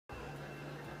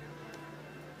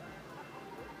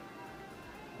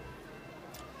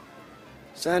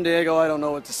San Diego, I don't know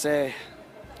what to say.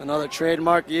 Another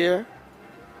trademark year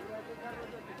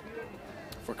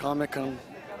for Comic-Con.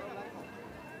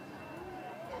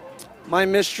 My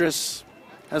mistress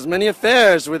has many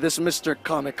affairs with this Mr.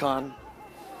 Comic-Con.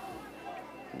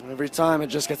 Every time it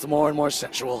just gets more and more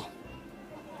sensual.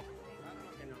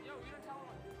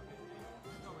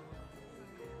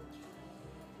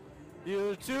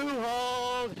 You're too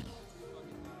old.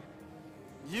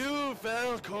 You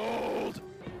felt cold.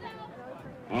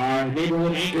 Our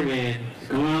neighborhood anchorman,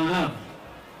 come on up.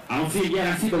 I don't see it yet,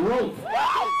 I see the rope.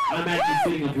 I'm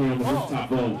actually sitting up here on the rooftop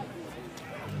boat.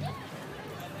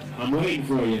 I'm waiting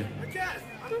for you.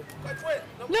 I quit.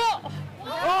 No!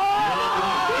 Oh!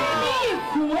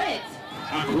 You quit!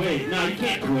 I quit. No, you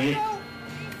can't quit.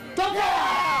 Don't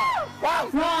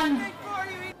quit! Run!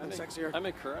 I'm sexier. I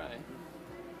may cry.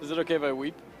 Is it okay if I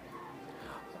weep?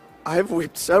 I've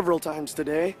wept several times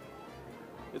today.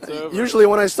 It's over. Usually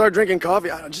when I start drinking coffee,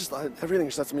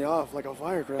 everything sets me off like a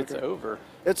firecracker. It's over.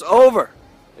 It's over.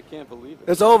 I can't believe it.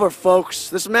 It's over, folks.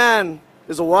 This man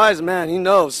is a wise man. He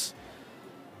knows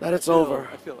that it's over.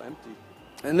 I feel empty.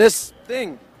 And this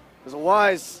thing is a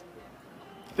wise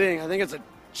thing. I think it's a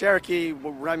Cherokee,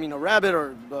 I mean a rabbit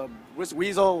or a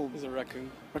weasel. He's a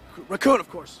raccoon. Raccoon, of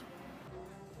course.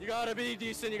 You gotta be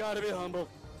decent, you gotta be humble.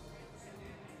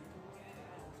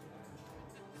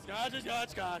 Scotch is scotch,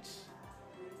 scotch.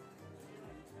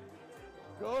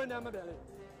 Going down my belly.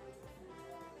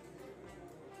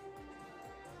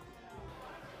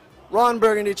 Ron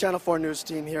Burgundy, Channel 4 News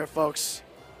Team here, folks,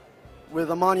 with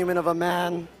a monument of a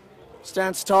man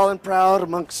stands tall and proud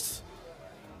amongst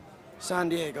San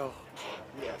Diego.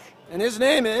 Yes. And his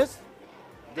name is?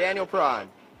 Daniel Prime.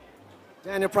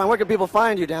 Daniel Prime. Where can people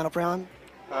find you, Daniel Prime?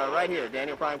 Right here,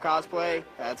 Daniel Prime Cosplay.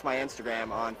 That's my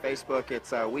Instagram. On Facebook,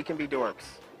 it's We Can Be Dorks.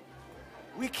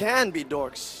 We can be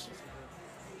dorks.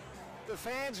 The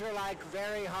fans are like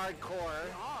very hardcore,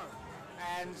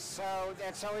 and so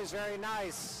that's always very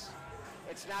nice.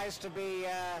 It's nice to be,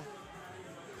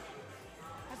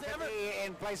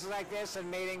 in places like this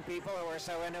and meeting people who are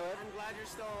so into it. I'm glad you're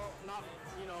still not,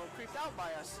 creeped out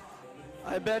by us.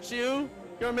 I bet you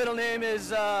your middle name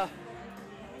is,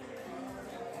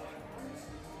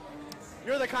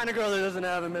 you're the kind of girl that doesn't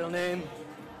have a middle name.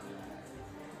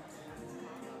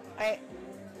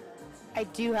 I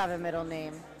do have a middle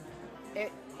name.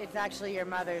 It's actually your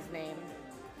mother's name.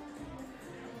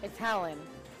 It's Helen.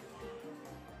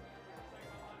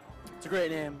 It's a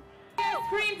great name.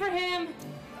 Scream for him.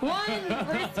 One.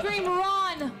 Let's scream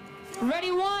Ron.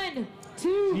 Ready? 1,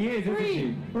 2, She is, 3. isn't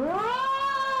she? Run!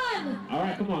 All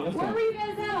right, come on, let's Where go. were you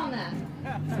guys at on that?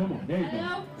 Come on, there you I go.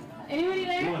 know. Anybody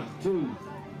there? 1, 2,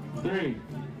 3,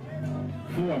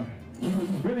 4.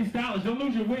 Really stylish, don't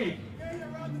lose your wig.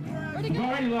 Where'd it You've go?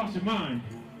 already lost your mind.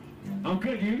 I'm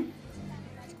good, you?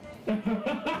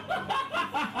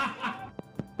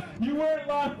 You weren't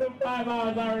lost in 5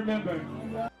 hours, I remember.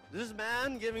 This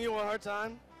man giving you a hard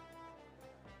time?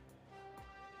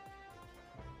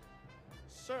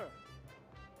 Sir.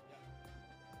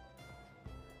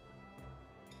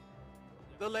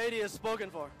 The lady is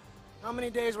spoken for. How many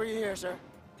days were you here, sir?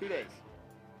 2 days.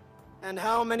 And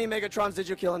how many Megatrons did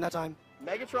you kill in that time?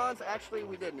 Megatrons, actually,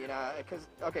 we didn't, because,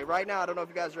 okay, right now, I don't know if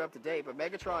you guys are up to date, but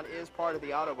Megatron is part of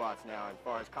the Autobots now, as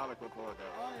far as comic book lore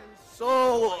goes.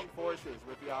 Join forces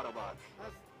with the Autobots.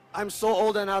 I'm so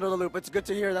old and out of the loop. It's good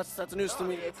to hear. That's news to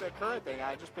me. It's a current thing.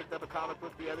 I just picked up a comic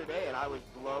book the other day, and I was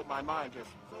blown my mind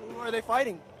just... So who are they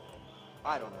fighting?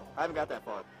 I don't know. I haven't got that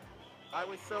far. I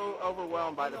was so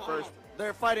overwhelmed by the first...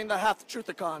 They're fighting the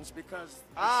half-truthicons because...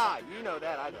 Ah, you know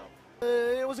that, I don't.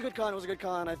 It was a good con. It was a good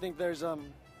con. I think there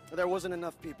wasn't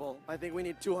enough people. I think we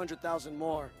need 200,000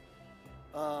 more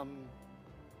to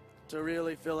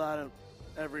really fill out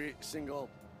every single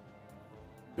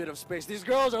bit of space. These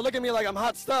girls are looking at me like I'm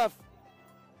hot stuff.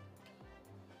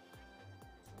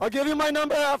 I'll give you my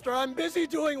number after. I'm busy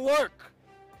doing work.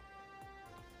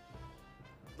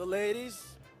 The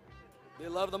ladies, they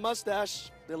love the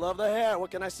mustache. They love the hair. What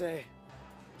can I say?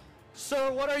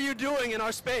 Sir, what are you doing in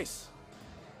our space?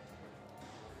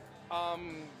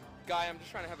 Guy, I'm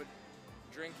just trying to have a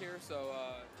drink here, so,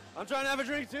 I'm trying to have a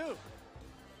drink too.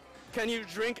 Can you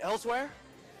drink elsewhere?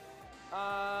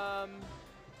 I'm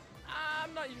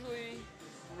not usually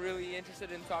really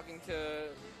interested in talking to,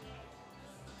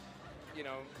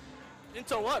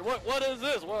 Into what? What is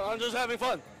this? Well, I'm just having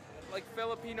fun. like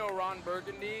Filipino Ron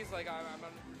Burgundies, like I'm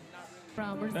not really...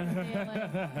 Ron, we're just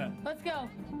gonna let's go. All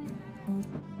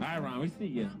right, Ron, we see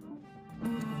you.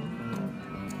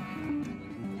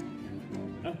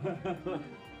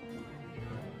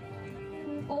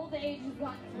 Old age has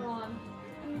gotten Ron.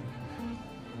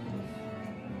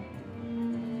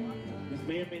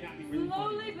 may or may not be really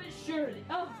Slowly funny. but surely.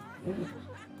 Oh.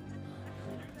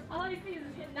 All I see is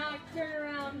get knocked, turn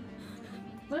around.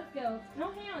 Let's go.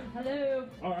 No hands. Hello.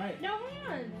 All right. No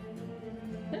hands.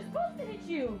 They're supposed to hit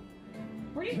you.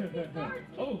 Where do you think these guards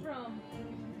came from?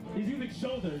 He's using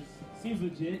shoulders. Seems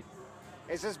legit.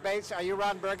 Is this base? Are you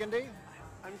Ron Burgundy?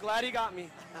 I'm glad he got me.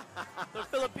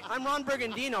 I'm Ron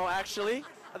Burgundino, actually.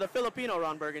 The Filipino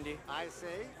Ron Burgundy. I see.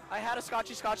 I had a scotch.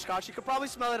 You could probably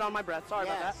smell it on my breath. Sorry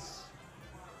about that.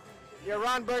 You're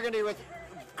Ron Burgundy with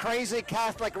crazy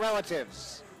Catholic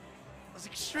relatives. It's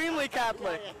extremely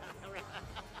Catholic.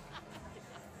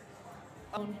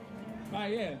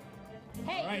 Right, yeah.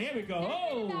 Hey, All right, here we go.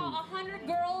 There's about 100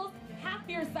 girls, half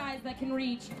your size, that can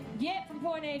reach. Get from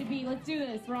point A to B. Let's do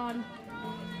this, Ron.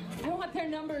 I want their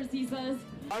numbers, he says.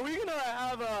 Are we gonna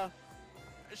have a?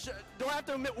 Do I have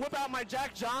to whip out my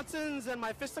Jack Johnsons and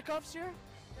my fisticuffs here?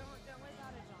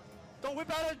 Don't whip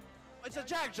out a. It's a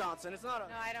Jack Johnson. It's not a.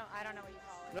 No, I don't know what you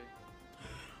call it.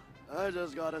 I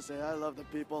just gotta say, I love the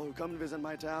people who come to visit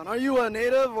my town. Are you a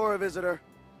native or a visitor?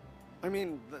 I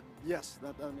mean, yes,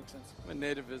 that makes sense. I'm a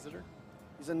native visitor.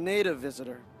 He's a native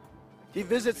visitor. He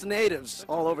visits natives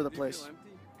all over the place.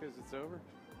 Because it's over? Is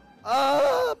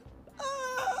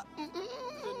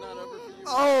it not over for you?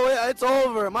 Oh, yeah, it's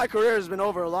over. My career has been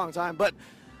over a long time, but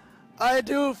I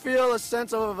do feel a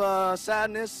sense of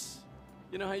sadness.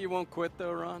 You know how you won't quit,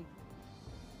 though, Ron?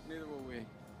 Neither will we.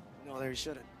 No, there you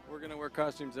shouldn't. We're going to wear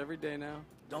costumes every day now.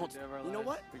 Don't. Every day of our You know lives.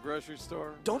 what? The grocery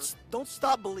store. Don't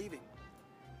stop believing.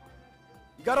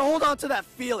 You gotta hold on to that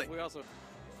feeling. We also.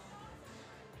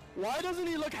 Why doesn't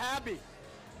he look happy?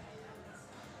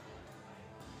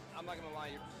 I'm not gonna lie,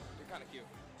 you're kind of cute.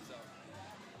 So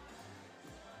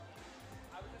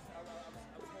I was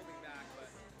holding back, but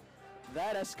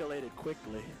That escalated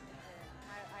quickly.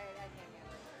 I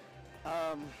can't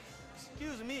handle it.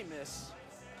 Excuse me, miss.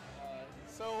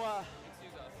 So,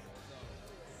 excuse us. So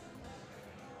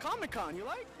Comic-Con, you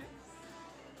like?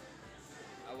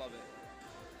 I love it.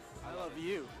 I love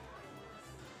you.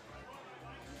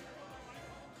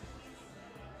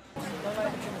 I'm a raccoon.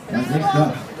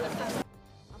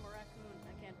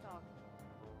 I can't talk.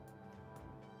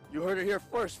 You heard it here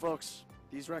first, folks.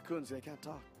 These raccoons, they can't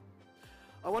talk.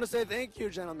 I want to say thank you,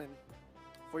 gentlemen,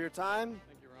 for your time.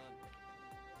 Thank you, Ron.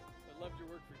 I loved your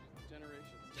work for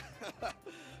generations.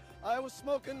 I was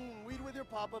smoking weed with your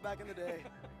papa back in the day.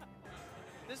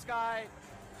 This guy,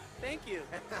 thank you.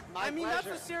 My I mean, that's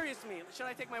pleasure. the serious me. Should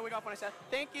I take my wig off when I said,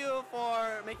 thank you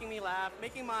for making me laugh,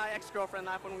 making my ex-girlfriend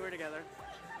laugh when we were together.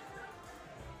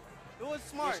 It was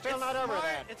smart. You're still It's not over smart.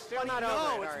 that. It's Still funny. not over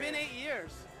No, it, it's are been you? 8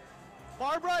 years.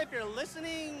 Barbara, if you're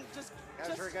listening, just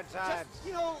Those were good times.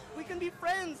 you know, we can be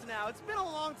friends now. It's been a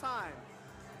long time.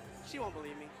 She won't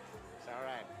believe me. It's all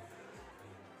right.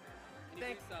 Can you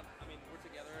please stop? I mean, we're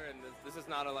together, and this is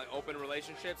not a like open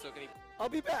relationship. So can you? I'll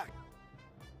be back.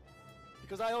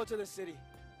 Because I owe it to the city.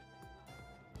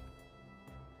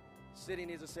 City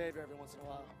needs a savior every once in a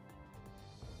while.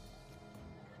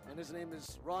 And his name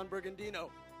is Ron Burgundino.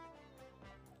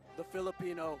 The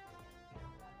Filipino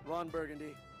Ron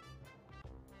Burgundy.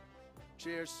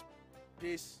 Cheers.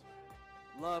 Peace.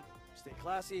 Love. Stay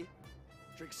classy.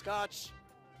 Drink scotch.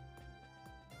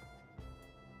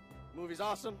 Movie's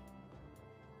awesome.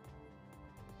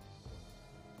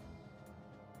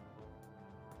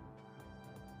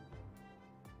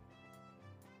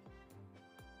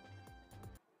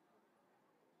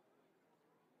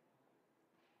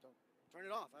 Turn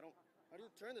it off. How do you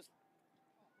turn this?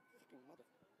 Fucking mother.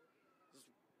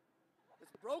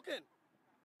 It's broken.